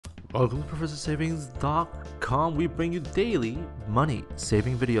Welcome to ProfessorSavings.com. We bring you daily money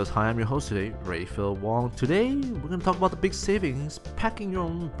saving videos. Hi, I'm your host today, Ray Phil Wong. Today, we're going to talk about the big savings, packing your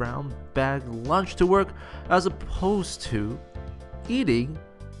own brown bag lunch to work as opposed to eating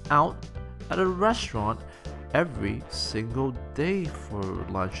out at a restaurant every single day for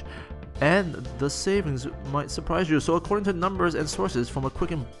lunch. And the savings might surprise you. So according to numbers and sources from a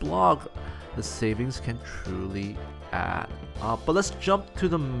Quicken blog, the savings can truly add up. But let's jump to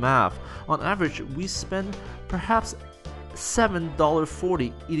the math. On average, we spend perhaps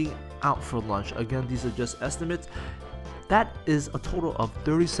 $7.40 eating out for lunch. Again, these are just estimates. That is a total of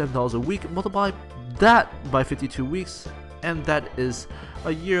 $37 a week. Multiply that by 52 weeks, and that is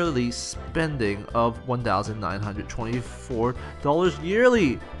a yearly spending of $1,924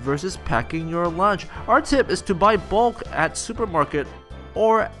 yearly versus packing your lunch. Our tip is to buy bulk at supermarket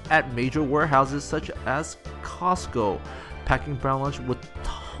or at major warehouses such as Costco. Packing brown lunch would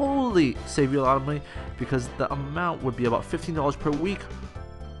totally save you a lot of money because the amount would be about $15 per week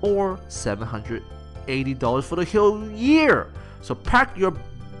or $780 for the whole year. So pack your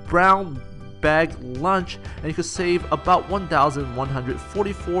brown bag lunch and you could save about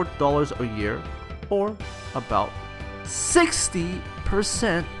 $1,144 a year, or about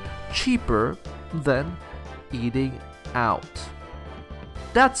 60% cheaper than eating out.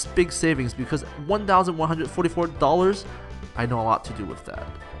 That's big savings because $1,144, I know a lot to do with that.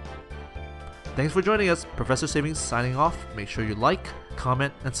 Thanks for joining us. Professor Savings signing off. Make sure you like,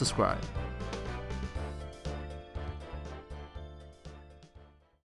 comment, and subscribe.